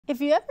If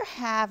you ever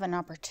have an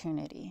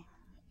opportunity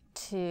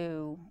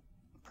to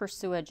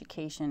pursue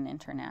education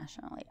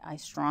internationally, I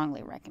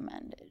strongly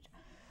recommend it.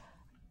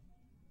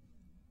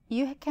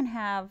 You can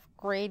have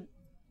great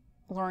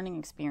learning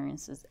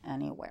experiences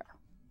anywhere.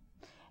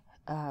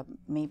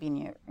 Maybe in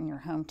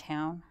your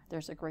hometown,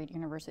 there's a great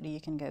university you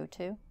can go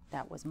to.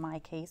 That was my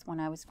case when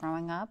I was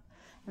growing up,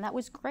 and that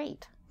was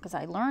great because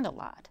I learned a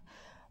lot.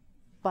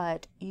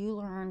 But you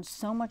learn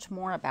so much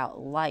more about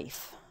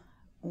life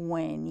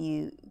when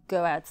you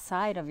go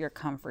outside of your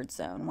comfort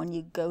zone, when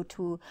you go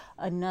to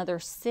another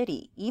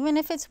city, even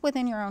if it's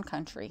within your own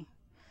country.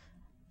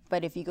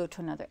 But if you go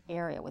to another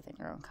area within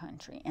your own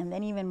country, and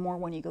then even more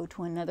when you go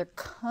to another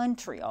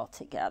country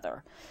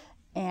altogether,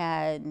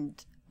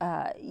 and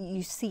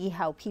you see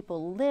how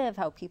people live,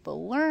 how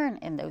people learn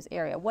in those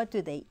areas, what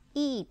do they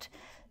eat,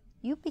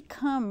 you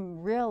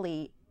become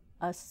really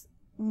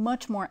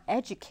much more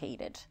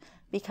educated,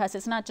 because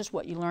it's not just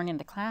what you learn in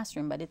the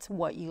classroom, but it's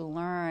what you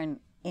learn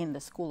in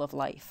the school of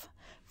life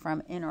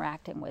from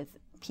interacting with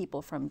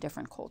people from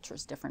different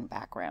cultures, different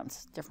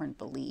backgrounds, different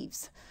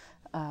beliefs.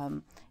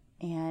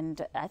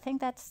 And I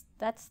think that's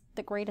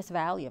the greatest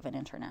value of an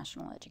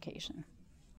international education.